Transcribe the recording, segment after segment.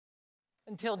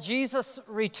Until Jesus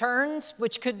returns,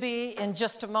 which could be in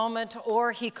just a moment,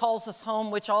 or he calls us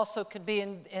home, which also could be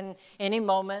in any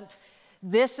moment.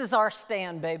 This is our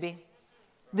stand, baby.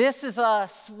 This is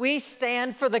us. We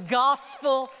stand for the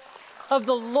gospel of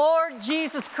the Lord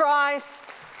Jesus Christ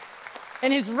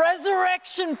and his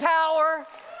resurrection power.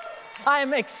 I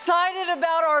am excited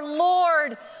about our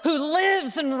Lord who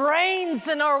lives and reigns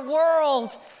in our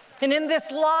world and in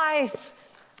this life.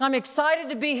 I'm excited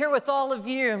to be here with all of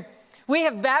you. We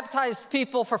have baptized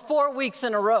people for 4 weeks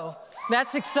in a row.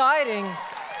 That's exciting.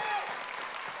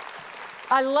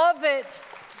 I love it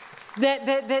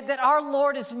that our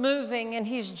Lord is moving and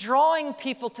he's drawing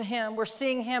people to him. We're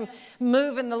seeing him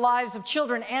move in the lives of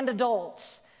children and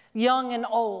adults, young and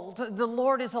old. The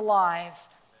Lord is alive.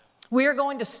 We are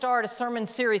going to start a sermon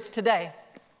series today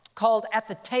called At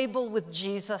the Table with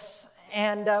Jesus.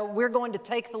 And we're going to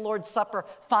take the Lord's Supper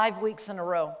 5 weeks in a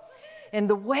row. And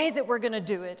the way that we're going to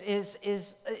do it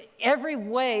is every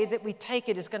way that we take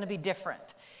it is going to be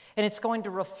different. And it's going to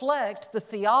reflect the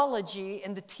theology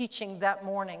and the teaching that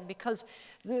morning, because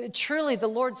truly the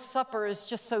Lord's Supper is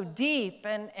just so deep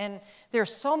and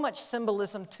there's so much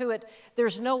symbolism to it.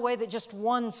 There's no way that just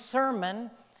one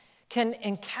sermon can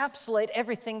encapsulate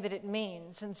everything that it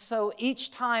means. And so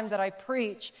each time that I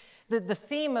preach, the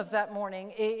theme of that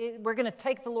morning, we're going to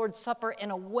take the Lord's Supper in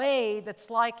a way that's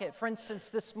like it. For instance,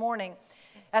 this morning,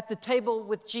 at the table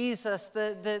with Jesus,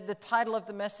 the title of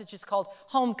the message is called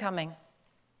Homecoming.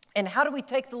 And how do we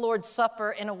take the Lord's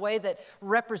Supper in a way that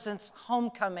represents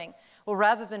homecoming? Well,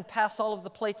 rather than pass all of the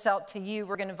plates out to you,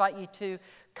 we're going to invite you to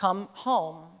come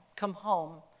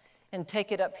home, and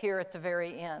take it up here at the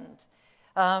very end.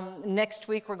 Next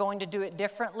week, we're going to do it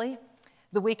differently.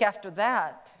 The week after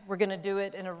that, we're going to do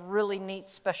it in a really neat,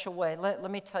 special way.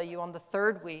 Let me tell you, on the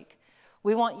third week,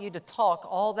 we want you to talk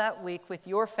all that week with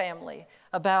your family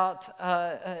about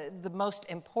the most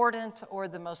important or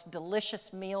the most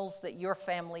delicious meals that your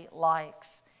family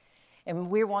likes. And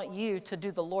we want you to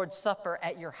do the Lord's Supper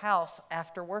at your house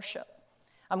after worship.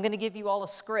 I'm going to give you all a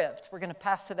script. We're going to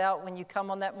pass it out when you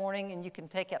come on that morning, and you can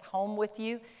take it home with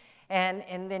you.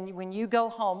 And then when you go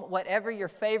home, whatever your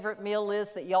favorite meal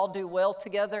is that y'all do well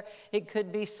together, it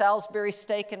could be Salisbury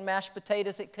steak and mashed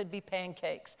potatoes, it could be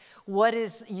pancakes. What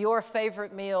is your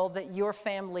favorite meal that your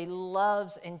family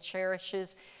loves and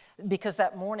cherishes? Because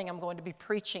that morning I'm going to be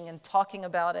preaching and talking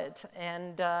about it.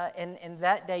 And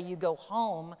that day you go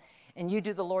home and you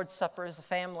do the Lord's Supper as a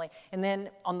family. And then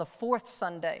on the fourth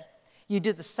Sunday, you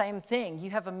do the same thing. You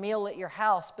have a meal at your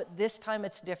house, but this time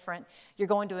it's different. You're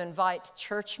going to invite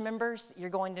church members. You're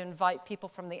going to invite people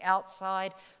from the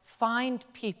outside. Find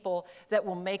people that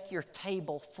will make your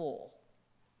table full.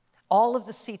 All of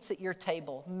the seats at your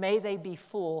table, may they be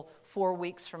full 4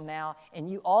 weeks from now.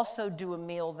 And you also do a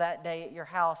meal that day at your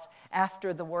house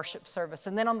after the worship service.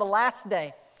 And then on the last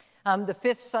day, the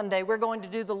fifth Sunday, we're going to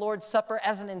do the Lord's Supper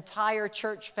as an entire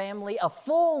church family, a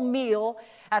full meal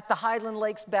at the Highland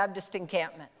Lakes Baptist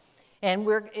Encampment. And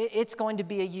it's going to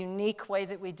be a unique way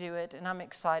that we do it, and I'm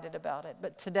excited about it.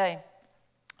 But today,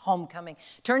 homecoming.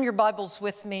 Turn your Bibles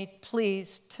with me,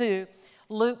 please, to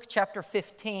Luke chapter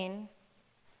 15.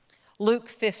 Luke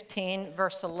 15,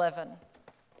 verse 11.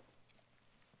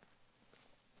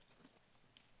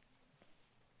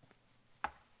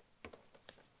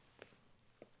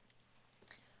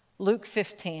 Luke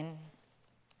 15.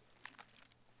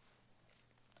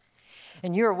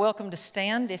 And you are welcome to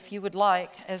stand if you would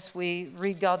like as we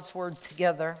read God's word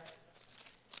together.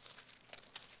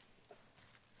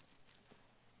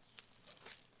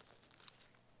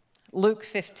 Luke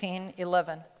 15,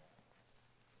 11.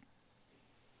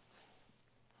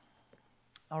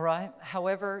 All right,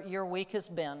 however your week has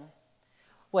been,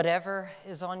 whatever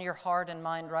is on your heart and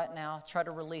mind right now, try to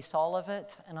release all of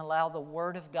it and allow the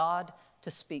word of God to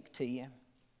speak to you.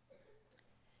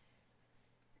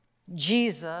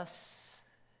 Jesus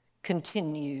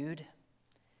continued,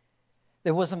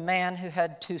 there was a man who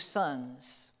had 2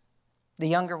 sons. The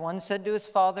younger one said to his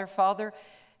father, "Father,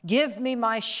 give me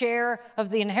my share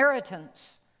of the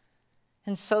inheritance."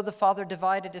 And so the father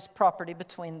divided his property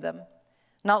between them.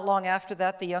 Not long after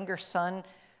that, the younger son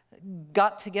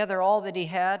got together all that he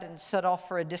had and set off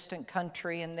for a distant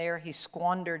country, and there he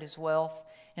squandered his wealth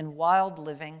in wild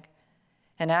living.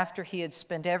 And after he had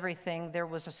spent everything, there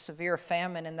was a severe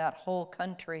famine in that whole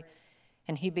country,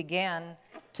 and he began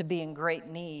to be in great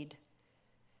need.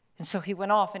 And so he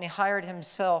went off and he hired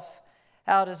himself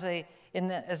out as a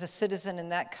citizen in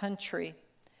that country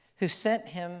who sent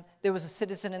him. There was a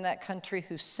citizen in that country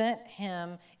who sent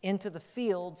him into the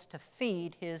fields to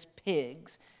feed his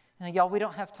pigs. Now, y'all, we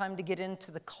don't have time to get into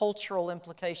the cultural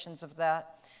implications of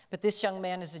that, but this young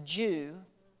man is a Jew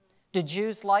Do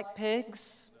Jews like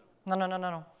pigs? No, no, no,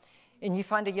 no, no. And you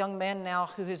find a young man now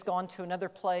who has gone to another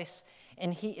place,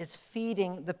 and he is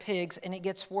feeding the pigs, and it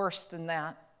gets worse than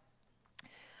that.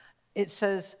 It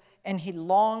says, and he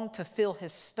longed to fill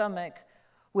his stomach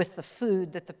with the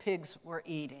food that the pigs were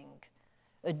eating.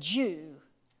 A Jew,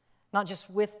 not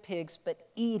just with pigs, but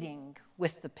eating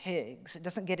with the pigs. It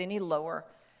doesn't get any lower.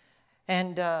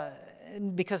 And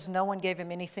because no one gave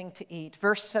him anything to eat.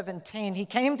 Verse 17, he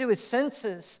came to his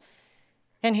senses,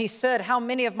 and he said, how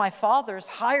many of my father's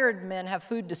hired men have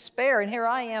food to spare? And here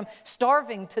I am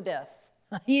starving to death,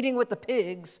 eating with the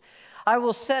pigs. I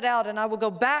will set out and I will go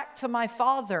back to my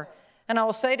father. And I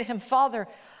will say to him, Father,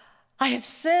 I have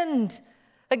sinned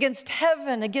against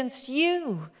heaven, against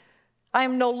you. I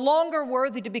am no longer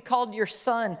worthy to be called your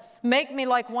son. Make me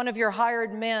like one of your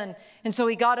hired men. And so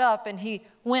he got up and he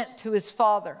went to his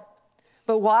father.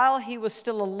 But while he was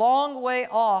still a long way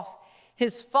off,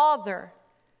 his father,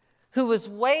 who was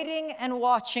waiting and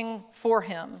watching for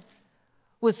him,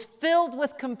 was filled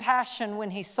with compassion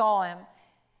when he saw him.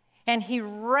 And he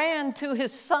ran to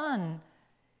his son.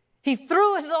 He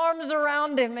threw his arms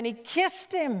around him and he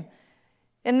kissed him.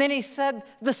 And then he said,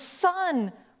 the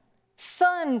son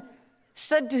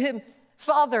said to him,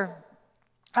 Father,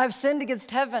 I have sinned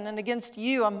against heaven and against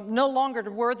you. I'm no longer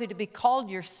worthy to be called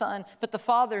your son. But the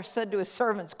father said to his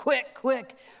servants, quick,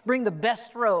 quick, bring the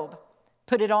best robe,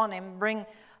 put it on him,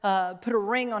 put a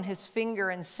ring on his finger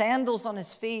and sandals on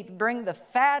his feet, bring the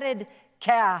fatted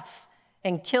calf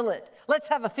and kill it. Let's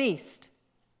have a feast.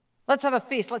 Let's have a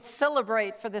feast. Let's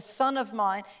celebrate for this son of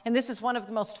mine. And this is one of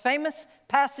the most famous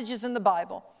passages in the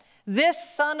Bible. This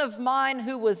son of mine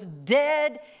who was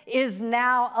dead is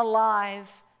now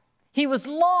alive. He was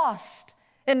lost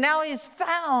and now he's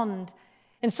found.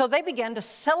 And so they began to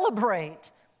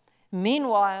celebrate.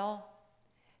 Meanwhile,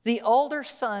 the older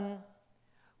son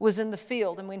was in the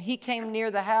field. And when he came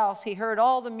near the house, he heard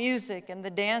all the music and the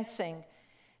dancing.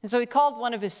 And so he called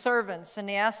one of his servants and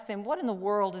he asked him, what in the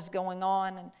world is going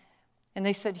on? And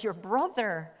they said, your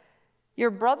brother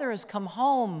has come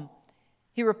home.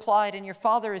 He replied, and your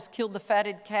father has killed the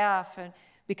fatted calf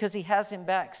because he has him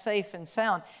back safe and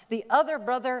sound. The other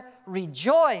brother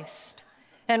rejoiced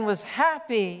and was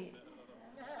happy.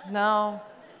 No.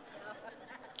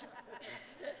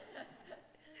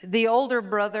 The older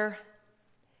brother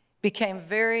became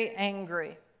very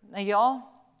angry. Now, y'all,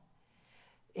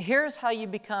 here's how you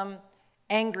become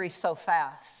angry so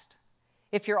fast,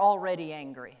 if you're already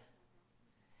angry.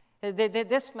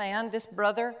 This man, this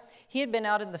brother, he had been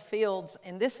out in the fields,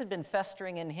 and this had been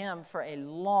festering in him for a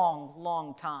long,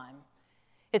 long time.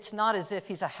 It's not as if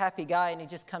he's a happy guy and he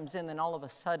just comes in and all of a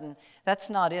sudden,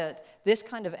 that's not it. This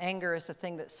kind of anger is a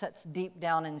thing that sets deep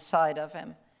down inside of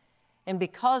him. And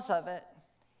because of it,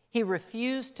 he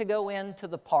refused to go into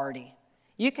the party.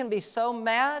 You can be so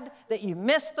mad that you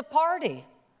miss the party.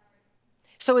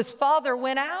 So his father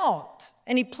went out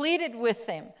and he pleaded with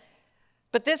him.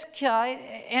 But this guy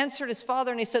answered his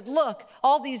father and he said, look,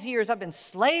 all these years I've been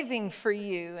slaving for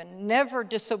you and never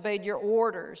disobeyed your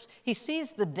orders. He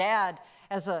sees the dad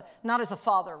not as a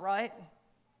father, right?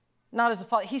 Not as a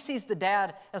father. He sees the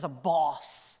dad as a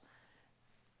boss.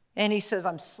 And he says,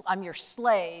 I'm your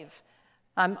slave.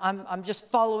 I'm just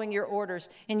following your orders.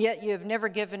 And yet you have never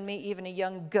given me even a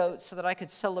young goat so that I could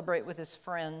celebrate with his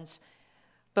friends.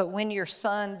 But when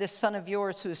this son of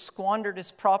yours who has squandered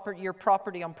your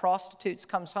property on prostitutes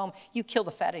comes home, you killed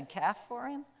a fatted calf for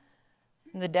him?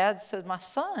 And the dad said, my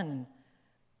son,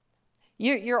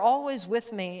 you're always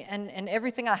with me and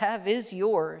everything I have is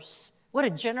yours. What a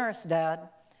generous dad.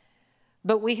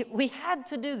 But we had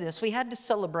to do this. We had to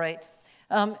celebrate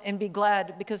and be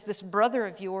glad because this brother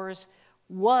of yours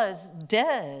was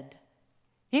dead.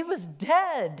 He was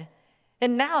dead.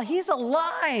 And now he's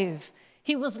alive.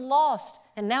 He was lost,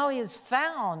 and now he is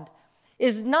found.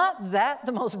 Is not that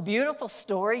the most beautiful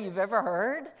story you've ever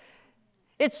heard?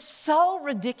 It's so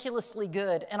ridiculously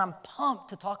good, and I'm pumped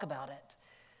to talk about it.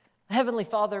 Heavenly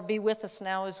Father, be with us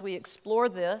now as we explore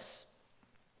this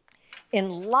in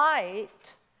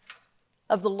light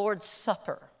of the Lord's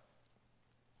Supper.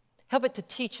 Help it to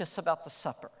teach us about the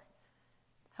supper.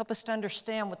 Help us to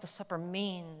understand what the supper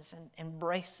means and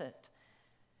embrace it.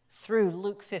 Through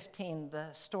Luke 15,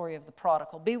 the story of the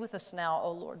prodigal. Be with us now,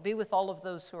 O Lord. Be with all of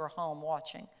those who are home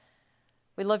watching.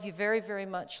 We love you very, very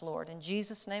much, Lord. In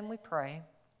Jesus' name we pray.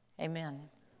 Amen.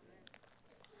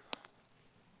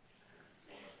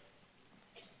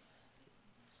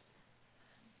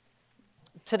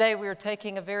 Today we are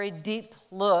taking a very deep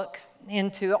look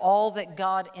into all that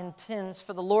God intends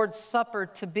for the Lord's Supper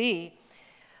to be.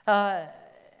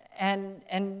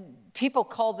 And people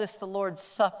call this the Lord's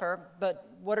Supper, but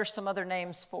what are some other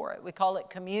names for it? We call it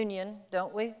communion,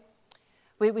 don't we?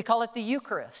 We call it the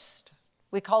Eucharist.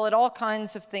 We call it all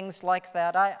kinds of things like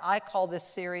that. I call this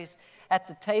series At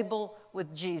the Table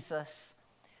with Jesus.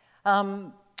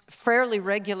 Fairly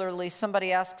regularly,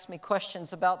 somebody asks me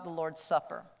questions about the Lord's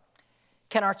Supper.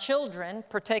 Can our children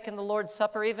partake in the Lord's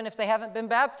Supper even if they haven't been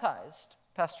baptized,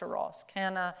 Pastor Ross?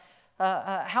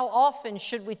 How often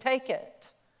should we take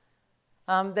it?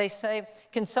 They say,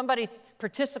 can somebody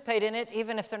participate in it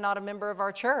even if they're not a member of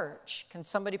our church? Can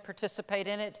somebody participate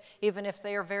in it even if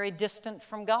they are very distant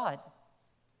from God?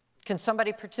 Can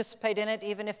somebody participate in it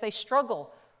even if they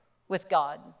struggle with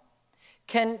God?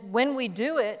 When we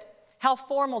do it, how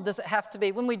formal does it have to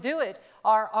be? When we do it,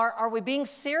 are we being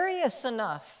serious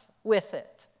enough with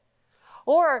it?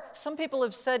 Or some people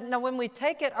have said, no, when we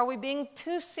take it, are we being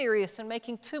too serious and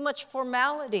making too much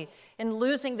formality and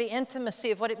losing the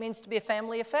intimacy of what it means to be a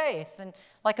family of faith and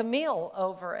like a meal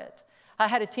over it? I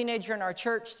had a teenager in our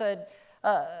church said,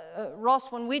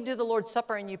 Ross, when we do the Lord's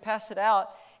Supper and you pass it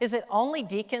out, is it only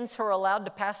deacons who are allowed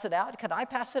to pass it out? Could I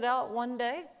pass it out one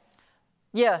day?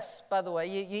 Yes, by the way,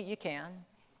 you can.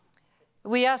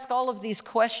 We ask all of these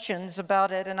questions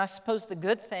about it, and I suppose the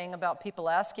good thing about people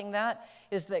asking that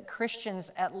is that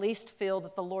Christians at least feel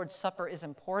that the Lord's Supper is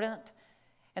important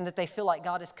and that they feel like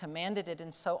God has commanded it,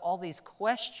 and so all these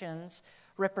questions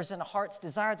represent a heart's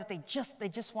desire that they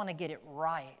just want to get it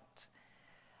right.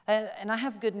 And I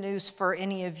have good news for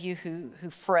any of you who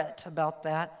fret about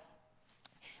that.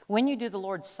 When you do the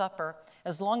Lord's Supper,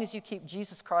 as long as you keep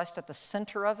Jesus Christ at the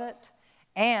center of it,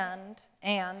 and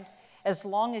as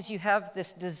long as you have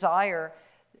this desire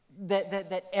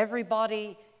that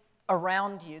everybody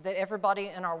around you, that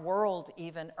everybody in our world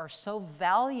even are so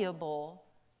valuable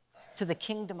to the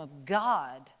kingdom of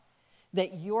God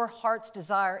that your heart's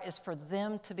desire is for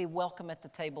them to be welcome at the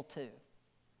table too.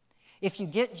 If you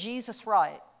get Jesus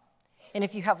right, and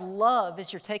if you have love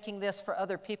as you're taking this for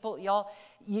other people, y'all,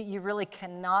 you really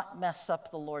cannot mess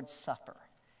up the Lord's Supper.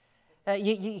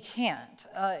 You can't.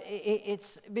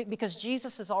 It's because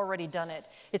Jesus has already done it.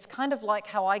 It's kind of like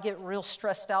how I get real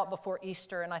stressed out before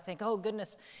Easter and I think, oh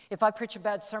goodness, if I preach a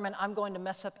bad sermon, I'm going to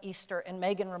mess up Easter. And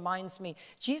Megan reminds me,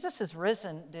 Jesus is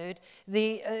risen, dude.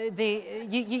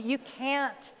 You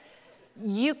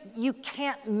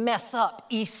can't mess up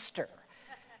Easter.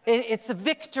 It's a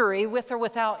victory with or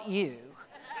without you.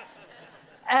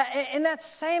 In that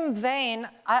same vein,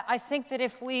 I think that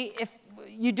if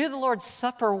you do the Lord's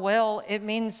Supper well, it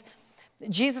means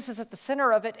Jesus is at the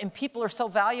center of it and people are so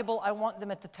valuable, I want them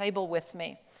at the table with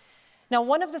me. Now,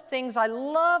 one of the things I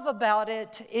love about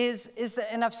it is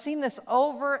that, and I've seen this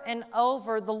over and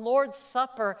over, the Lord's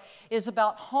Supper is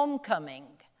about homecoming.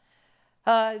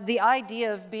 The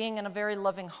idea of being in a very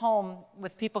loving home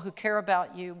with people who care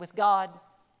about you, with God,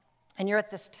 and you're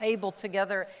at this table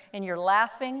together and you're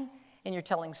laughing and you're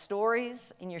telling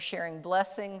stories and you're sharing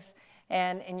blessings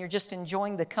and you're just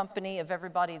enjoying the company of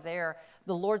everybody there.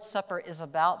 The Lord's Supper is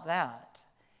about that.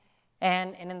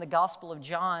 And in the Gospel of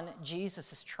John,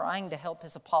 Jesus is trying to help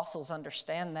his apostles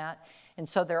understand that. And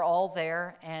so they're all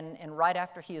there, and right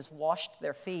after he has washed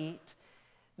their feet,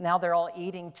 now they're all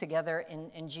eating together,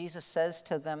 and Jesus says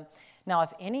to them, now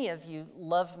if any of you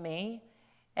love me,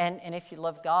 and if you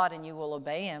love God and you will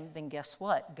obey him, then guess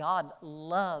what? God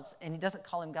loves, and he doesn't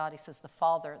call him God, he says the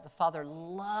Father. The Father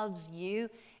loves you,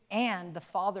 and the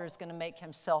Father is going to make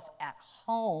himself at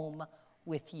home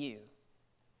with you.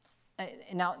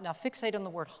 Now fixate on the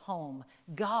word home.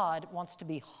 God wants to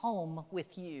be home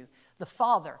with you. The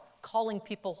Father calling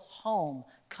people home,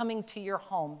 coming to your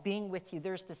home, being with you.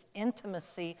 There's this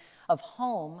intimacy of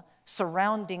home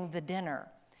surrounding the dinner.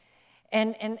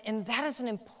 And that is an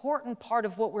important part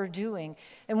of what we're doing.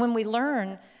 And when we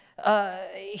learn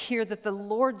here that the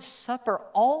Lord's Supper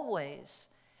always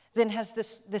then has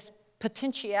this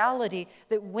potentiality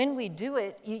that when we do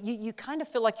it, you kind of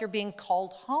feel like you're being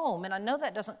called home. And I know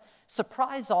that doesn't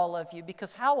surprise all of you,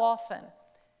 because how often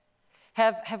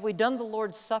have we done the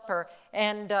Lord's Supper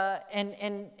and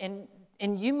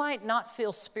you might not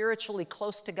feel spiritually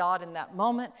close to God in that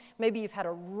moment. Maybe you've had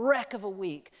a wreck of a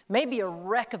week, maybe a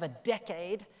wreck of a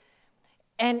decade,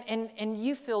 and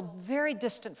you feel very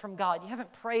distant from God. You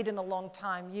haven't prayed in a long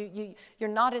time. You're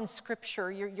not in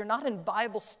Scripture. You're not in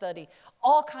Bible study.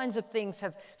 All kinds of things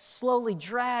have slowly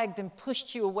dragged and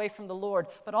pushed you away from the Lord.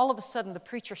 But all of a sudden, the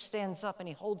preacher stands up and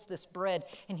he holds this bread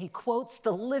and he quotes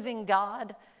the living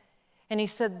God. And he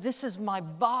said, "This is my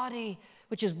body,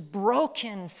 which is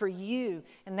broken for you."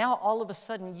 And now all of a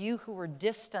sudden, you who were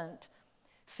distant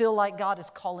feel like God is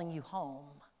calling you home.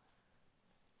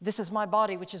 This is my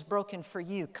body, which is broken for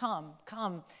you. Come,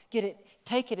 get it,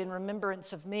 take it in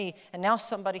remembrance of me. And now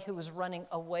somebody who was running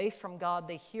away from God,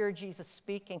 they hear Jesus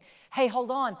speaking. Hey, hold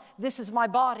on, this is my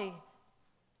body.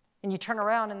 And you turn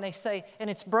around and they say, and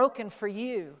it's broken for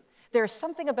you. There's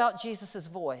something about Jesus'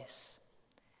 voice.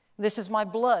 This is my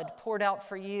blood poured out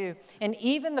for you. And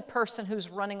even the person who's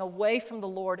running away from the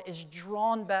Lord is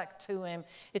drawn back to him.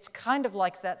 It's kind of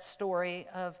like that story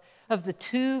of the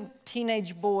two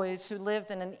teenage boys who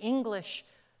lived in an English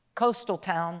coastal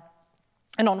town.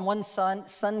 And on one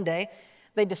Sunday,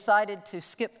 they decided to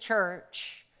skip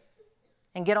church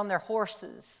and get on their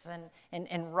horses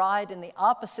and ride in the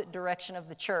opposite direction of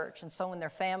the church. And so when their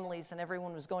families and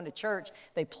everyone was going to church,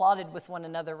 they plotted with one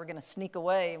another, we're going to sneak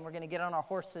away and we're going to get on our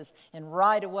horses and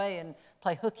ride away and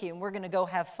play hooky, and we're going to go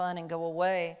have fun and go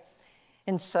away.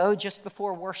 And so just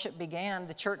before worship began,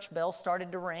 the church bell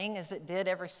started to ring, as it did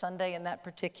every Sunday in that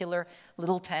particular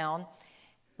little town.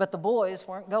 But the boys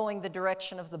weren't going the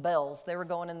direction of the bells. They were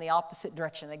going in the opposite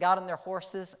direction. They got on their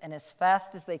horses, and as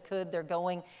fast as they could, they're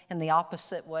going in the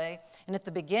opposite way. And at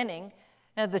the beginning,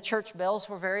 the church bells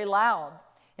were very loud,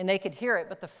 and they could hear it.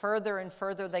 But the further and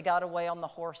further they got away on the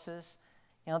horses,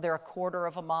 they're a quarter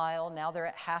of a mile. Now they're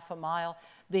at half a mile.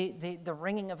 The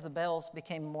ringing of the bells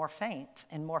became more faint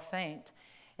and more faint.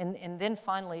 And then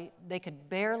finally, they could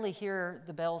barely hear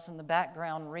the bells in the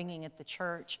background ringing at the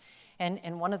church.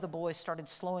 And one of the boys started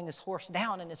slowing his horse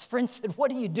down, and his friend said, "What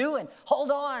are you doing?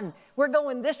 Hold on, we're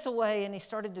going this way." And he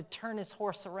started to turn his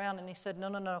horse around, and he said,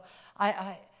 No,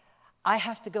 I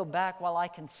have to go back while I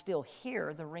can still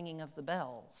hear the ringing of the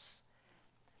bells.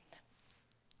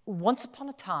 Once upon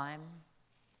a time,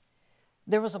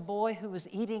 there was a boy who was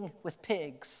eating with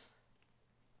pigs.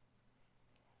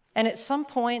 And at some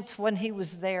point when he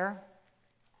was there,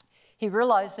 he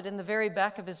realized that in the very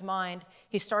back of his mind,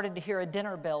 he started to hear a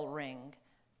dinner bell ring.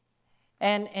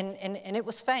 And it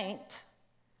was faint,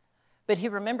 but he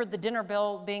remembered the dinner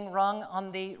bell being rung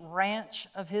on the ranch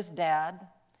of his dad,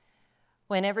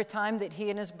 when every time that he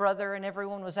and his brother and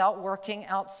everyone was out working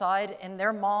outside, and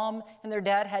their mom and their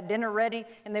dad had dinner ready,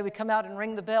 and they would come out and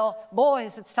ring the bell.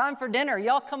 "Boys, it's time for dinner.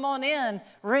 Y'all come on in.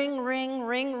 Ring, ring,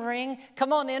 ring, ring.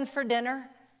 Come on in for dinner."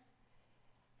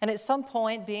 And at some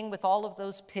point, being with all of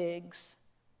those pigs,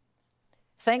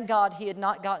 thank God he had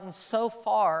not gotten so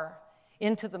far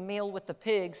into the meal with the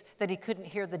pigs that he couldn't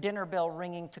hear the dinner bell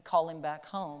ringing to call him back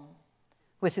home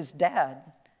with his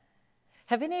dad.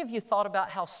 Have any of you thought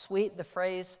about how sweet the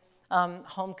phrase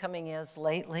homecoming is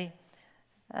lately?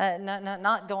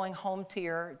 Not going home to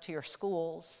your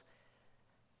schools,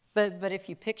 but if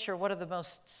you picture, what are the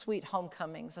most sweet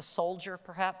homecomings? A soldier,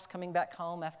 perhaps, coming back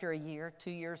home after a year,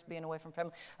 2 years being away from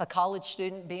family. A college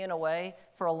student being away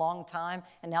for a long time,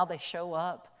 and now they show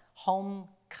up,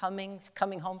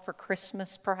 coming home for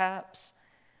Christmas, perhaps.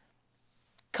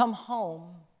 Come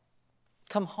home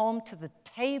to the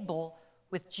table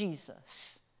with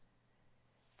Jesus.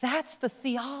 That's the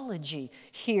theology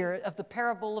here of the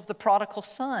parable of the prodigal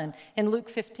son in Luke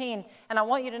 15. And I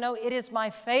want you to know it is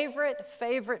my favorite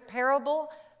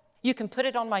parable. You can put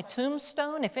it on my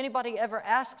tombstone. If anybody ever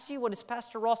asks you what is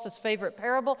Pastor Ross's favorite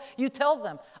parable, you tell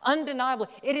them, undeniably,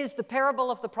 it is the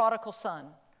parable of the prodigal son.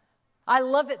 I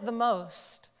love it the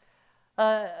most.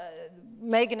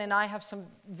 Megan and I have some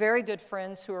very good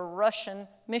friends who are Russian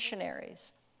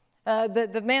missionaries.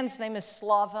 The man's name is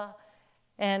Slava.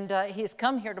 And he has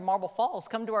come here to Marble Falls,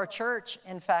 come to our church,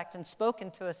 in fact, and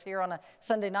spoken to us here on a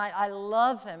Sunday night. I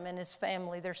love him and his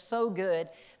family. They're so good.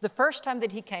 The first time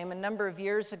that he came, a number of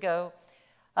years ago,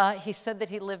 he said that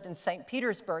he lived in St.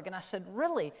 Petersburg. And I said,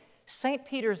 "Really? St.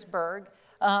 Petersburg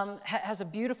has a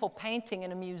beautiful painting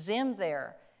in a museum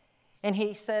there." And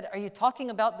he said, "Are you talking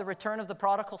about the return of the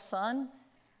prodigal son?"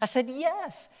 I said,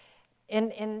 "Yes."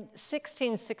 In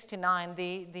 1669,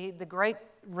 the great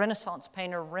Renaissance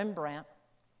painter Rembrandt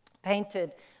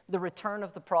painted The Return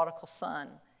of the Prodigal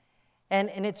Son.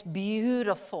 And it's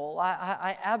beautiful.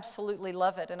 I absolutely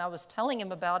love it. And I was telling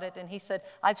him about it, and he said,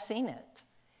 "I've seen it."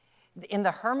 In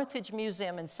the Hermitage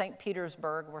Museum in St.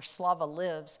 Petersburg, where Slava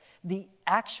lives, the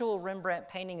actual Rembrandt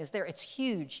painting is there. It's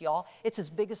huge, y'all. It's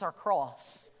as big as our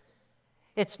cross.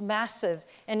 It's massive,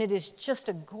 and it is just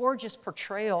a gorgeous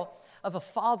portrayal of a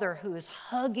father who is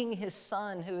hugging his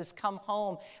son who has come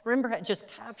home. Rembrandt just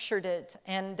captured it.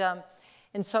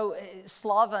 And so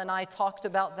Slava and I talked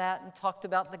about that and talked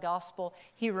about the gospel.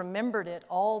 He remembered it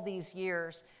all these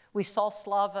years. We saw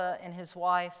Slava and his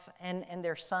wife and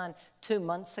their son 2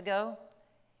 months ago.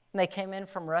 And they came in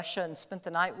from Russia and spent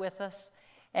the night with us.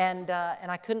 And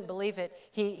I couldn't believe it.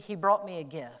 He brought me a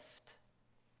gift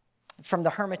from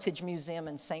the Hermitage Museum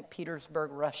in St.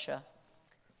 Petersburg, Russia.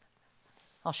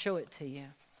 I'll show it to you.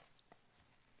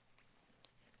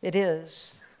 It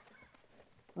is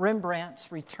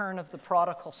Rembrandt's Return of the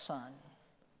Prodigal Son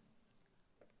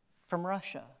from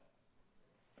Russia.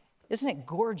 Isn't it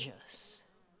gorgeous?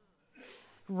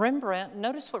 Rembrandt,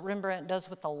 notice what Rembrandt does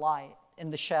with the light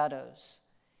and the shadows.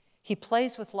 He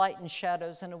plays with light and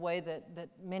shadows in a way that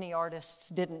many artists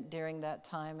didn't during that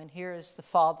time. And here is the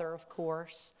father, of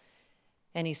course,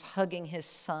 and he's hugging his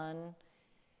son.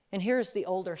 And here's the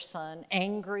older son,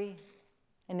 angry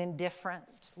and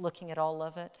indifferent, looking at all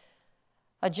of it.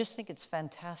 I just think it's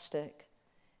fantastic.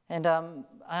 And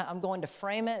I'm going to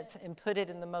frame it and put it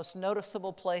in the most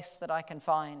noticeable place that I can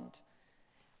find.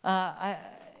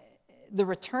 The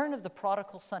Return of the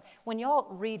Prodigal Son. When y'all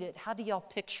read it, how do y'all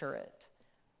picture it?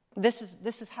 This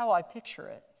is how I picture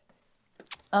it.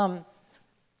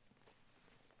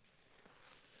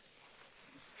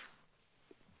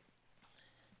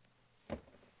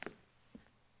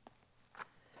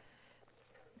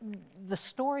 The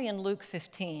story in Luke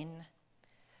 15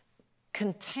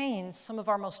 contains some of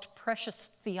our most precious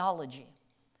theology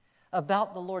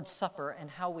about the Lord's Supper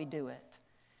and how we do it.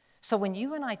 So when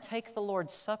you and I take the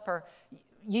Lord's Supper,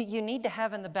 you need to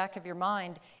have in the back of your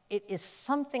mind, it is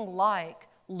something like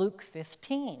Luke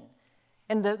 15.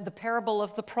 And the parable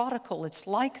of the prodigal, it's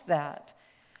like that.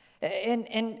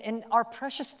 And our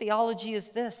precious theology is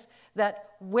this, that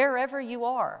wherever you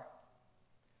are,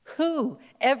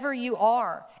 whoever you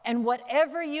are, and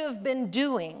whatever you have been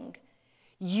doing,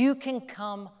 you can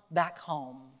come back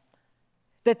home.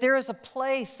 That there is a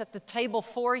place at the table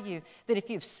for you, that if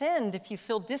you've sinned, if you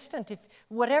feel distant, if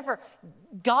whatever,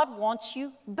 God wants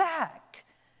you back.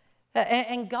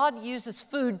 And God uses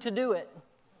food to do it.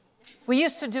 We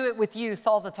used to do it with youth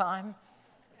all the time.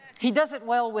 He does it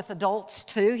well with adults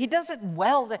too. He does it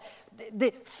well.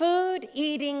 The food,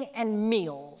 eating, and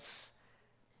meals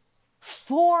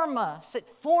form us. It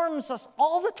forms us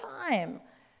all the time.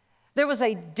 There was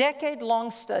a decade-long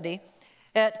study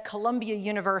at Columbia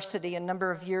University a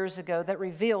number of years ago that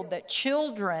revealed that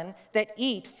children that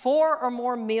eat 4 or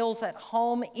more meals at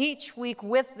home each week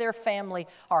with their family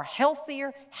are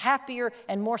healthier, happier,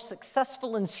 and more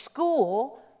successful in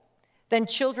school than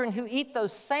children who eat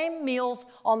those same meals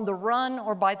on the run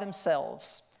or by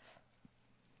themselves.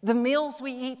 The meals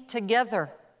we eat together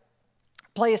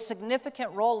play a significant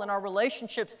role in our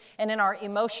relationships and in our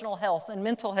emotional health and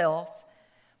mental health.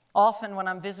 Often when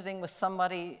I'm visiting with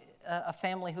somebody, a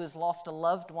family who has lost a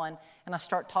loved one, and I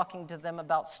start talking to them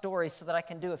about stories so that I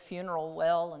can do a funeral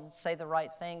well and say the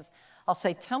right things, I'll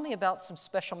say, tell me about some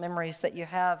special memories that you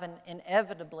have, and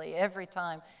inevitably, every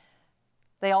time,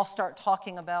 they all start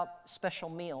talking about special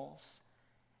meals.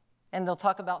 And they'll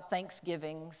talk about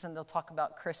Thanksgivings, and they'll talk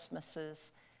about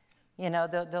Christmases. You know,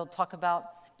 they'll talk about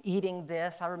eating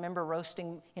this. I remember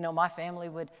roasting, my family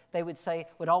would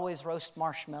always roast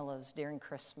marshmallows during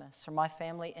Christmas, or my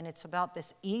family, and it's about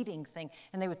this eating thing.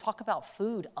 And they would talk about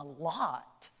food a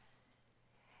lot.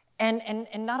 And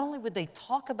not only would they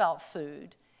talk about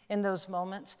food in those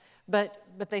moments, but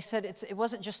they said it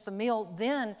wasn't just the meal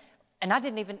then, and I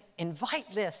didn't even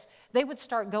invite this. They would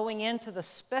start going into the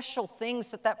special things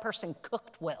that person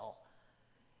cooked well.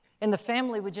 And the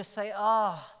family would just say,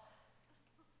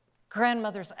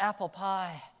 grandmother's apple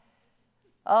pie.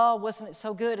 Oh, wasn't it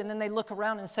so good? And then they look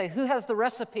around and say, who has the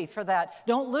recipe for that?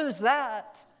 Don't lose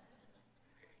that.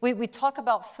 We talk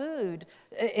about food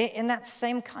in that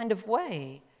same kind of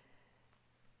way.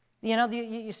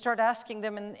 You start asking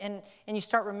them and you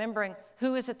start remembering,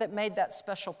 who is it that made that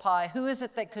special pie? Who is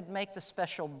it that could make the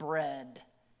special bread?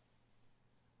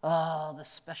 Oh, the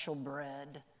special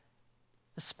bread,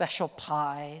 the special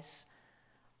pies.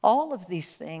 All of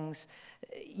these things,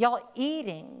 y'all,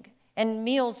 eating and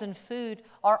meals and food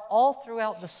are all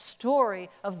throughout the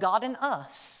story of God and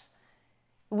us.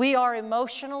 We are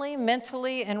emotionally,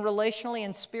 mentally, and relationally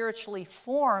and spiritually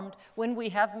formed when we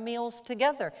have meals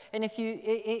together. And if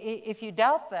you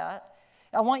doubt that,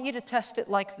 I want you to test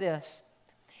it like this.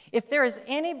 If there is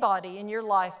anybody in your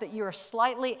life that you are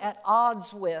slightly at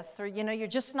odds with, or you're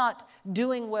just not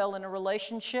doing well in a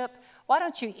relationship, why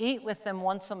don't you eat with them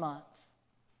once a month?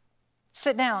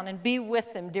 Sit down and be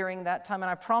with them during that time, and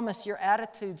I promise your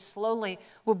attitude slowly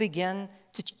will begin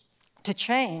to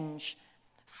change.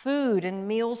 Food and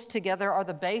meals together are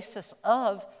the basis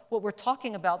of what we're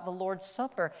talking about, the Lord's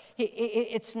Supper.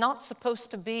 It's not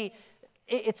supposed to be,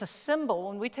 it's a symbol.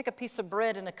 When we take a piece of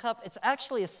bread and a cup, it's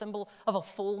actually a symbol of a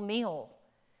full meal.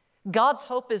 God's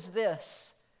hope is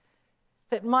this,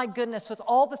 that my goodness, with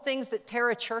all the things that tear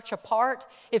a church apart,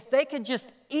 if they could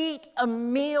just eat a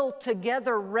meal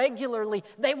together regularly,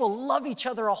 they will love each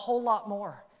other a whole lot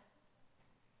more.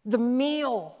 The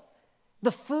meal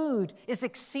The food is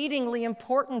exceedingly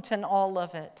important in all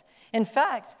of it. In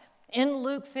fact, in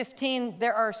Luke 15,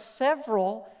 there are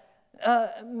several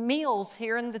meals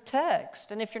here in the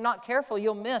text. And if you're not careful,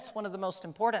 you'll miss one of the most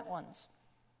important ones.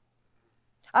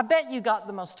 I bet you got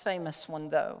the most famous one,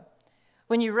 though.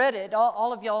 When you read it,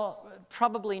 all of y'all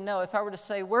probably know, if I were to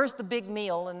say, where's the big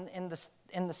meal in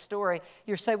the story?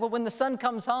 You'd say, well, when the son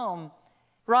comes home.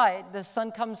 Right, the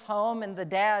son comes home and the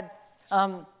dad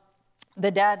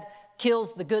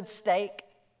kills the good steak,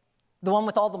 the one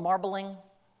with all the marbling,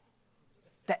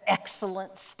 the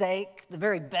excellent steak, the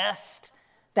very best.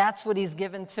 That's what he's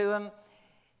given to him.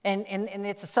 And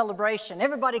it's a celebration.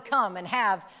 Everybody come and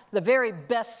have the very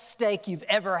best steak you've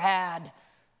ever had.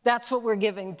 That's what we're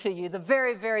giving to you, the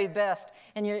very, very best.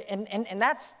 And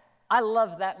that's, I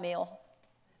love that meal.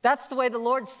 That's the way the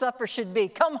Lord's Supper should be.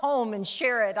 Come home and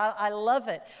share it. I love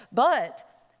it. But,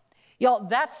 y'all,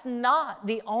 that's not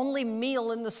the only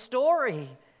meal in the story.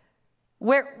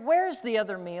 Where's the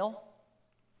other meal?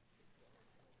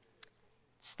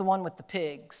 It's the one with the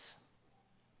pigs.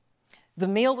 The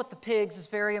meal with the pigs is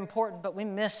very important, but we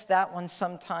miss that one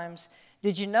sometimes.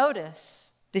 Did you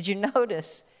notice?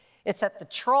 It's at the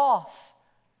trough,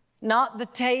 not the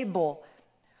table,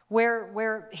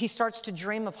 where he starts to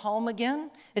dream of home again.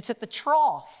 It's at the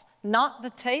trough, not the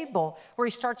table, where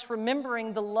he starts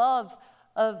remembering the love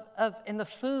of and the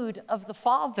food of the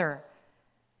Father.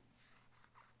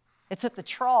 It's at the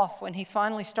trough when he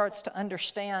finally starts to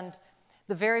understand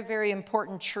the very, very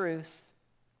important truth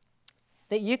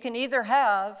that you can either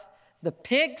have the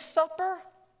pig's supper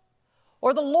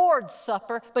or the Lord's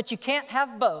Supper, but you can't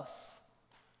have both.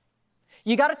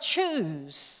 You got to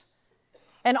choose.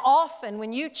 And often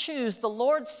when you choose the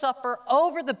Lord's Supper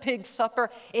over the pig's supper,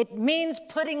 it means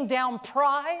putting down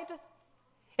pride.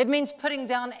 It means putting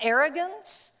down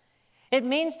arrogance. It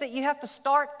means that you have to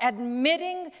start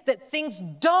admitting that things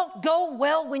don't go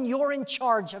well when you're in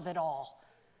charge of it all.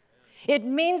 It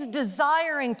means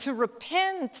desiring to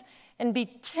repent and be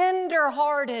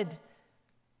tender-hearted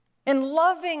and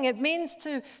loving. It means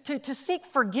to seek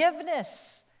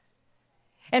forgiveness.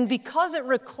 And because it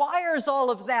requires all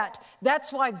of that,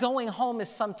 that's why going home is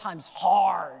sometimes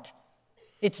hard.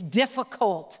 It's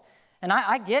difficult. And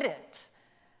I get it.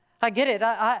 I get it.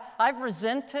 I've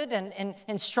resented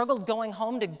and struggled going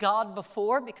home to God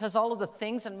before because all of the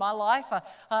things in my life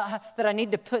that I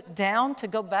need to put down to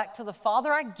go back to the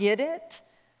Father. I get it.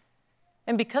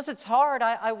 And because it's hard,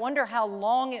 I wonder how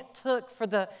long it took for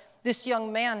this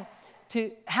young man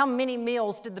how many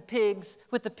meals did the pigs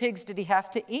did he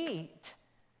have to eat?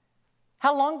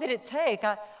 How long did it take?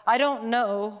 I don't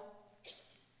know.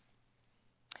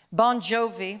 Bon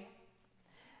Jovi,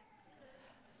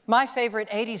 my favorite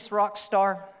 80s rock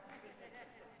star,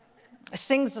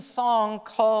 sings a song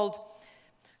called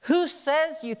 "Who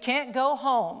Says You Can't Go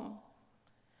Home?"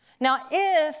 Now,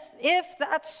 if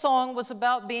that song was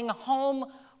about being home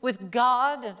with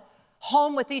God and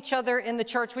home with each other in the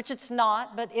church, which it's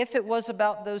not, but if it was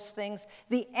about those things,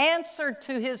 the answer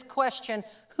to his question,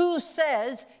 who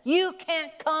says you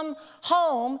can't come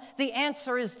home, the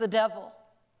answer is the devil.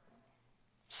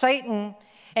 Satan,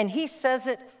 and he says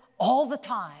it all the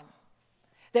time.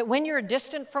 That when you're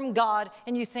distant from God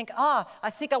and you think, I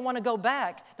think I want to go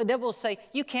back, the devil will say,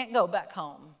 you can't go back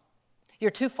home. You're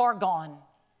too far gone.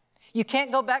 You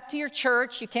can't go back to your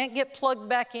church. You can't get plugged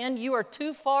back in. You are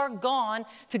too far gone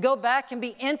to go back and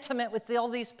be intimate with all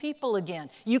these people again.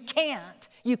 You can't.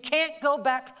 You can't go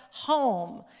back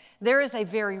home. There is a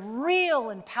very real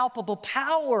and palpable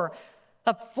power,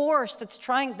 a force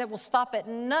that will stop at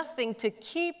nothing to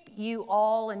keep you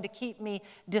all and to keep me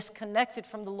disconnected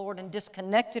from the Lord and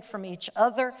disconnected from each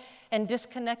other and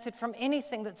disconnected from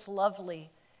anything that's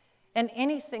lovely and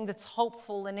anything that's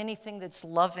hopeful and anything that's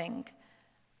loving.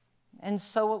 And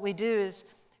so what we do is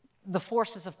the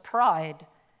forces of pride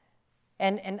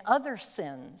and other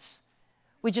sins,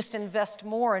 we just invest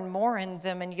more and more in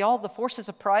them. And y'all, the forces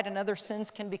of pride and other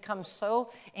sins can become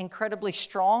so incredibly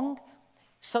strong,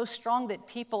 so strong that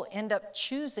people end up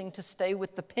choosing to stay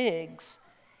with the pigs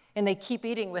and they keep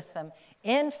eating with them.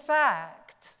 In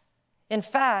fact,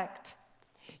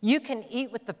 you can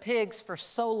eat with the pigs for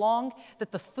so long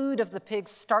that the food of the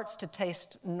pigs starts to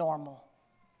taste normal.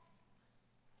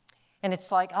 And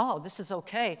it's like, this is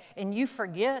okay. And you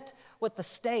forget what the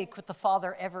steak with the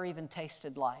Father ever even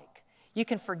tasted like. You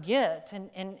can forget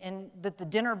and that the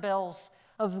dinner bells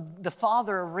of the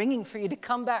Father are ringing for you to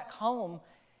come back home.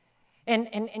 And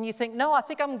you think, no, I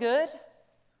think I'm good.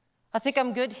 I think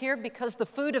I'm good here because the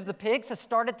food of the pigs has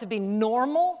started to be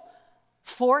normal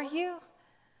for you.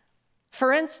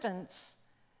 For instance,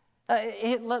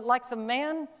 like the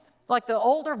man Like the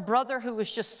older brother who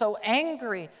was just so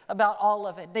angry about all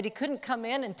of it that he couldn't come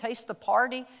in and taste the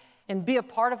party and be a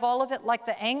part of all of it, like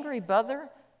the angry brother.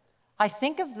 I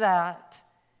think of that.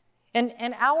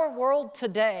 In our world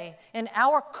today, in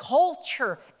our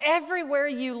culture, everywhere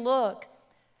you look,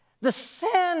 the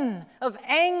sin of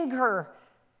anger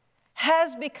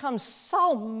has become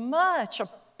so much a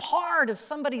part of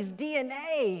somebody's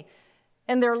DNA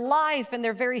and their life and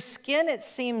their very skin, it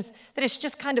seems, that it's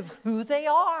just kind of who they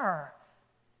are.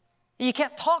 You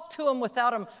can't talk to them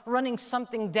without them running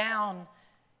something down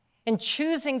and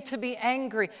choosing to be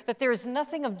angry, that there is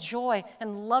nothing of joy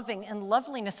and loving and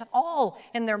loveliness at all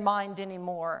in their mind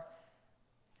anymore.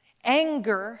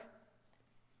 Anger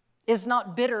is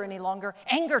not bitter any longer.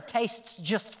 Anger tastes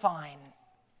just fine.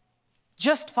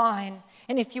 Just fine.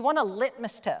 And if you want a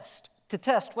litmus test to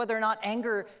test whether or not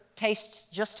anger tastes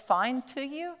just fine to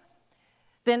you,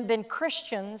 then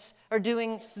Christians are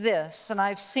doing this, and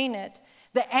I've seen it.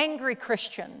 The angry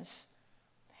Christians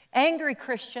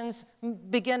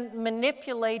begin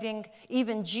manipulating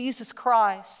even Jesus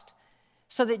Christ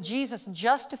so that Jesus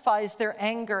justifies their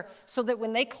anger, so that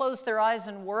when they close their eyes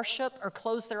in worship or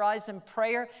close their eyes in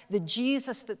prayer, the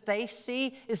Jesus that they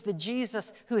see is the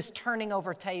Jesus who is turning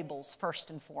over tables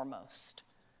first and foremost.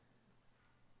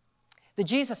 The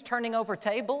Jesus turning over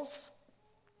tables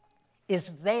is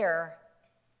their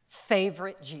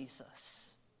favorite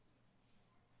Jesus.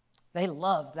 They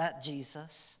love that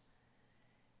Jesus.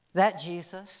 That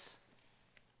Jesus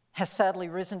has sadly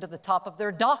risen to the top of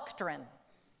their doctrine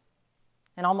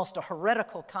in almost a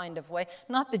heretical kind of way.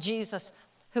 Not the Jesus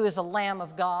who is a Lamb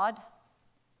of God.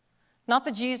 Not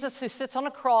the Jesus who sits on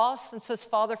a cross and says,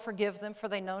 Father, forgive them, for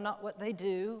they know not what they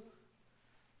do.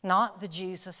 Not the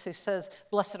Jesus who says,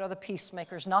 blessed are the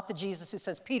peacemakers. Not the Jesus who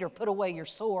says, Peter, put away your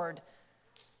sword.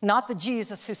 Not the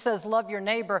Jesus who says, love your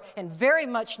neighbor. And very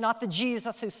much not the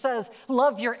Jesus who says,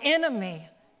 love your enemy.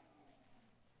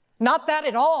 Not that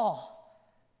at all.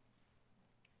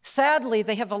 Sadly,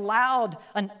 they have allowed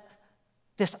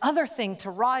this other thing to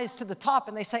rise to the top,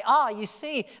 and they say, you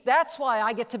see, that's why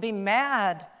I get to be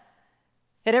mad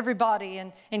at everybody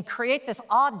and create this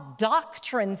odd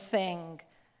doctrine thing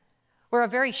where a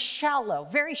very shallow,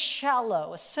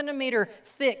 a centimeter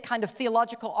thick kind of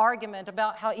theological argument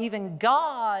about how even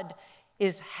God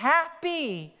is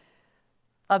happy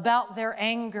about their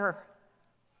anger.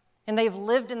 And they've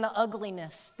lived in the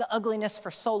ugliness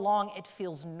for so long, it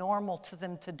feels normal to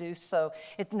them to do so.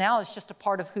 It now is just a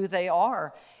part of who they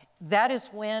are. That is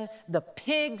when the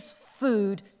pig's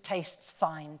food tastes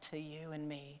fine to you and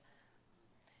me.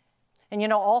 And you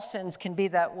know, all sins can be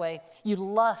that way. You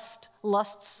lust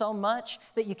so much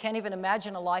that you can't even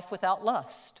imagine a life without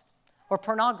lust or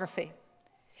pornography.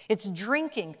 It's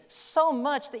drinking so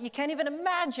much that you can't even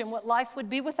imagine what life would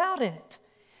be without it.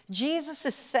 Jesus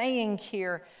is saying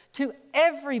here to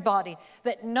everybody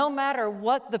that no matter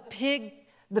what the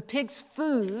pig's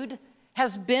food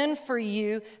has been for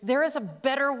you, there is a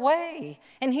better way.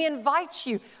 And he invites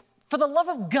you, for the love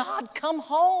of God, come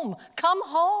home. Come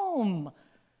home.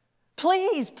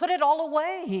 Please put it all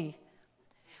away.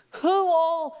 Who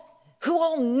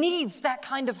all needs that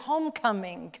kind of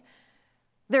homecoming?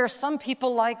 There are some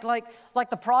people like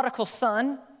the prodigal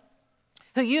son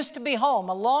who used to be home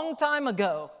a long time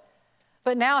ago,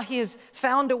 but now he has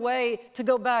found a way to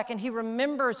go back, and he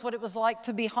remembers what it was like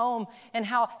to be home and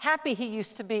how happy he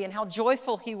used to be and how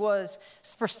joyful he was.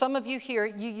 For some of you here,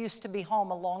 you used to be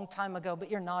home a long time ago, but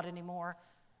you're not anymore.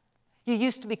 You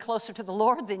used to be closer to the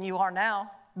Lord than you are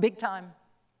now, big time.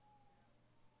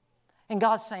 And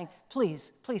God's saying,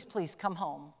 please, please, please come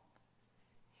home.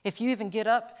 If you even get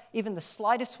up, even the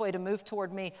slightest way to move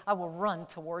toward me, I will run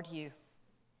toward you.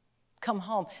 Come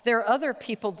home. There are other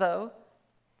people, though,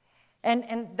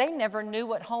 and they never knew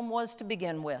what home was to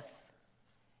begin with.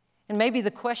 And maybe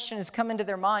the question has come into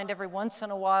their mind every once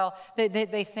in a while.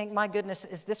 They think, my goodness,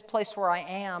 is this place where I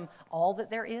am all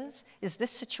that there is? Is this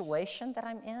situation that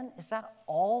I'm in, is that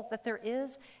all that there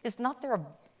is? Is not there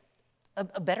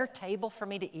a better table for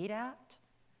me to eat at?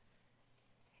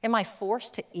 Am I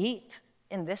forced to eat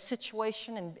in this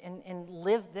situation and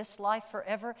live this life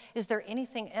forever? Is there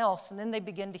anything else? And then they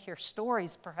begin to hear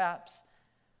stories, perhaps,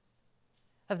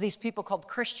 of these people called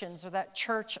Christians or that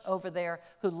church over there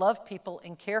who love people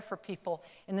and care for people.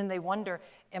 And then they wonder,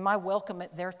 am I welcome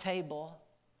at their table?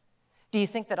 Do you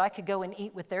think that I could go and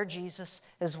eat with their Jesus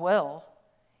as well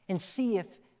and see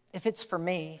if it's for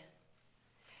me?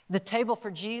 The table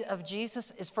of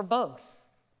Jesus is for both.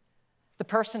 The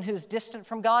person who is distant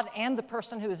from God and the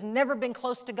person who has never been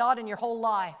close to God in your whole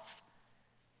life.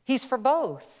 He's for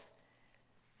both.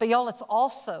 But y'all,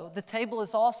 the table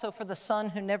is also for the son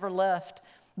who never left.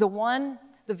 The one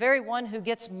the very one who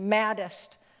gets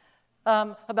maddest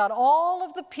about all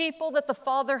of the people that the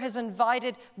Father has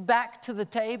invited back to the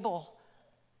table.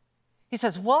 He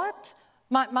says, what?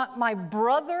 My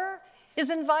brother is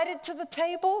invited to the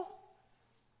table?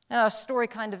 Now, the story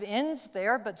kind of ends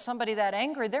there, but somebody that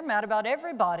angry, they're mad about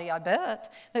everybody, I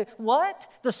bet. What?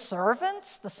 The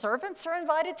servants? The servants are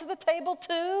invited to the table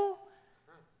too?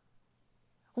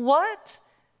 What?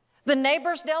 The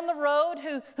neighbors down the road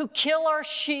who kill our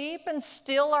sheep and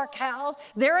steal our cows,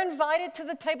 they're invited to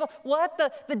the table. What?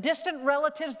 The distant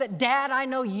relatives that, Dad, I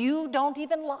know you don't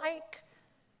even like?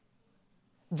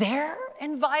 They're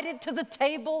invited to the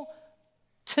table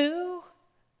too?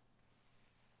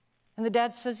 And the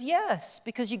dad says, yes,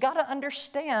 because you got to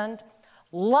understand,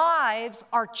 lives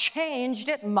are changed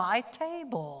at my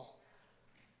table.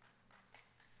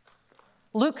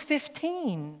 Luke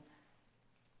 15.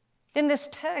 In this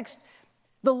text,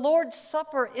 the Lord's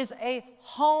Supper is a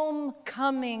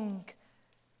homecoming.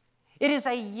 It is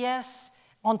a yes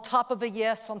on top of a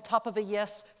yes on top of a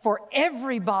yes for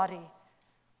everybody.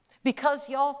 Because,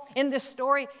 y'all, in this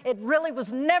story, it really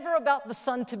was never about the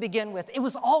Son to begin with. It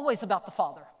was always about the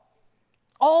Father.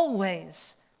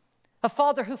 Always. A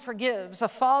Father who forgives, a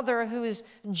Father who is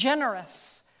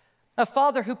generous, a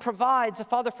Father who provides, a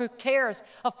Father who cares,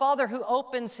 a Father who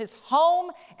opens his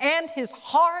home and his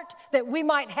heart that we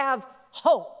might have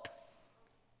hope.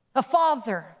 A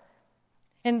Father.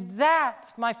 And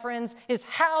that, my friends, is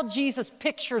how Jesus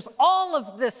pictures all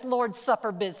of this Lord's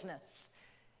Supper business,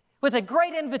 with a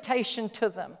great invitation to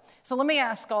them. So let me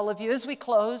ask all of you as we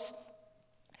close,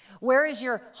 where is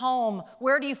your home?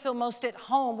 Where do you feel most at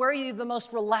home? Where are you the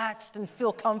most relaxed and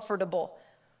feel comfortable?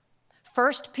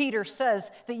 1 Peter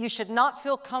says that you should not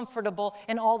feel comfortable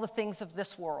in all the things of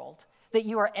this world, that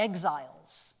you are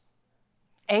exiles,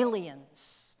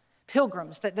 aliens,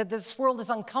 pilgrims, that this world is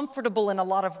uncomfortable in a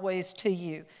lot of ways to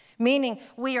you, meaning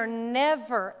we are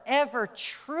never, ever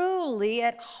truly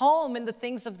at home in the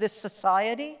things of this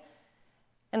society.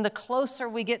 And the closer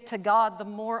we get to God, the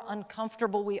more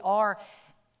uncomfortable we are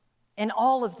in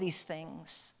all of these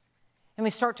things. And we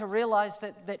start to realize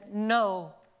that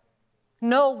no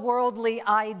worldly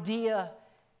idea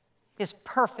is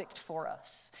perfect for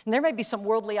us. And there may be some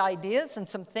worldly ideas and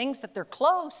some things that they're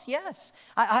close, yes.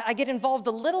 I get involved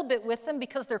a little bit with them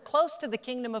because they're close to the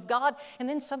kingdom of God, and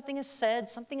then something is said,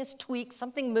 something is tweaked,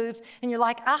 something moves, and you're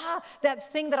like, that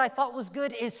thing that I thought was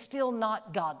good is still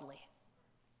not godly.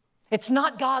 It's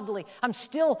not godly. I'm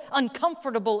still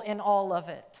uncomfortable in all of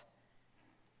it.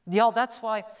 Y'all, that's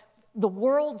why the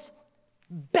world's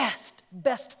best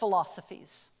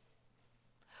philosophies,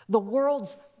 the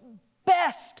world's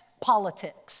best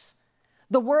politics,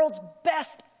 the world's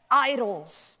best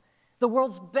idols, the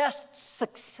world's best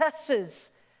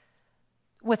successes,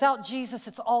 without Jesus,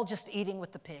 it's all just eating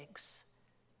with the pigs.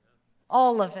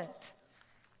 All of it.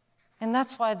 And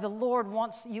that's why the Lord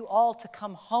wants you all to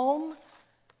come home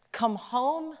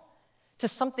to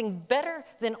something better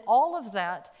than all of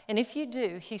that. And if you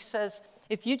do, he says,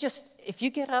 if you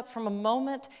get up from a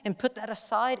moment and put that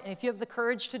aside, and if you have the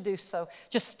courage to do so,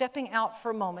 just stepping out for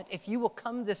a moment, if you will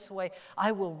come this way,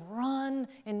 I will run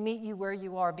and meet you where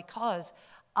you are, because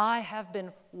I have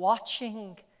been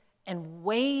watching and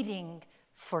waiting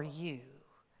for you.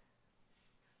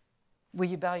 Will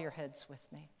you bow your heads with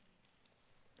me?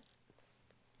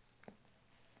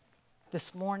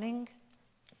 This morning,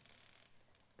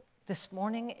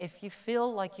 if you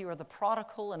feel like you are the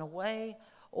prodigal in a way,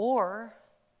 or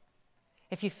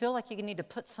if you feel like you need to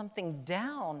put something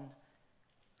down,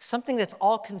 something that's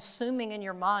all-consuming in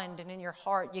your mind and in your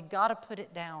heart, you got to put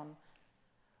it down.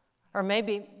 Or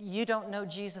maybe you don't know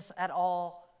Jesus at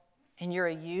all, and you're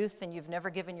a youth and you've never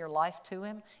given your life to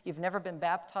him. You've never been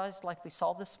baptized like we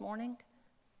saw this morning.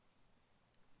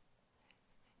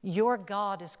 Your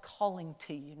God is calling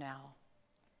to you now.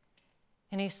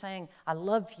 And he's saying, I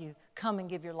love you. Come and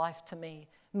give your life to me.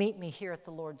 Meet me here at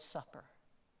the Lord's Supper.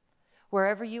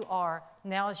 Wherever you are,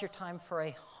 now is your time for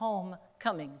a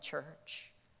homecoming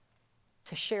church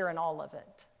to share in all of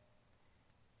it.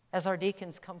 As our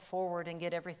deacons come forward and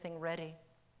get everything ready,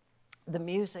 the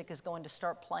music is going to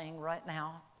start playing right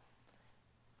now.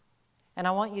 And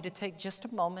I want you to take just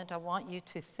a moment. I want you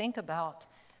to think about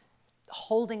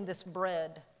holding this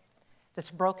bread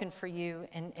that's broken for you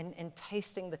and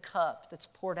tasting the cup that's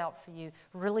poured out for you.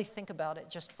 Really think about it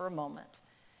just for a moment.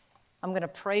 I'm going to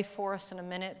pray for us in a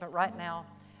minute, but right now,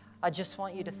 I just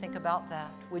want you to think about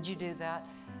that. Would you do that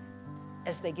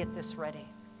as they get this ready?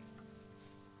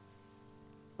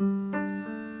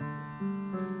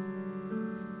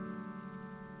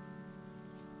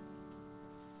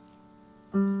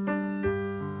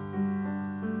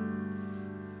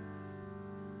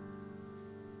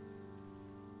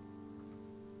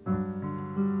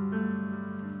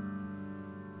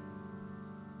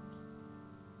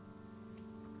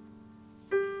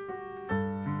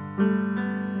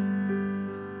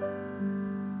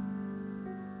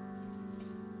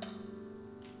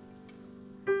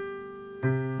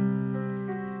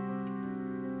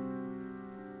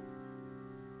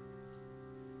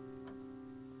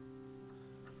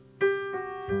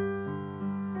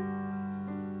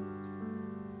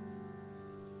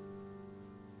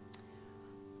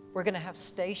 We're going to have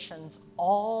stations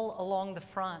all along the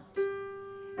front.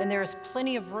 And there's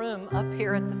plenty of room up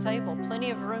here at the table,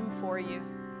 plenty of room for you.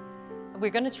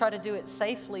 We're going to try to do it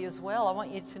safely as well. I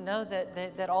want you to know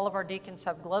that all of our deacons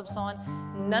have gloves on.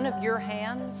 None of your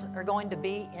hands are going to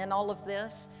be in all of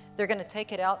this. They're going to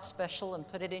take it out special and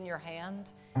put it in your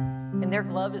hand. And their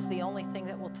glove is the only thing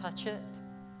that will touch it.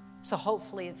 So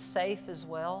hopefully it's safe as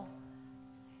well.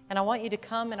 And I want you to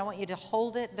come and I want you to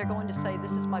hold it. They're going to say,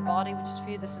 this is my body, which is for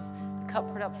you. This is the cup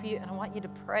poured out for you. And I want you to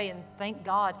pray and thank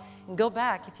God. And go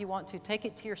back if you want to. Take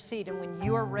it to your seat. And when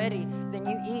you are ready, then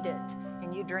you eat it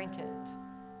and you drink it.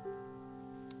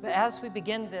 But as we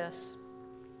begin this,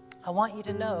 I want you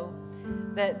to know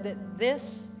that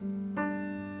this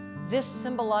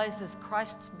symbolizes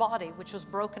Christ's body, which was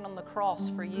broken on the cross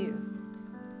for you.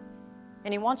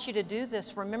 And he wants you to do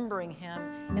this remembering him.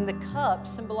 And the cup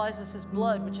symbolizes his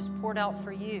blood, which is poured out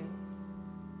for you.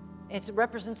 It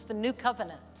represents the new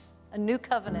covenant, a new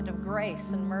covenant of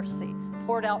grace and mercy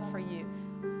poured out for you.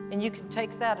 And you can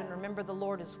take that and remember the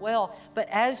Lord as well. But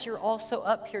as you're also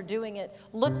up here doing it,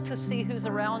 look to see who's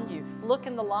around you. Look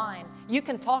in the line. You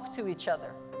can talk to each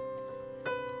other.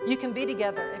 You can be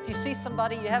together. If you see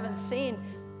somebody you haven't seen,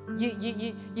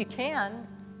 you can.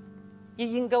 You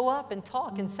can go up and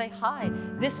talk and say, hi,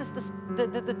 this is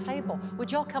the table.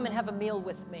 Would y'all come and have a meal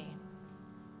with me?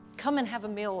 Come and have a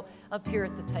meal up here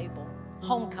at the table.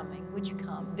 Homecoming, would you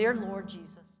come? Dear Lord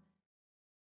Jesus.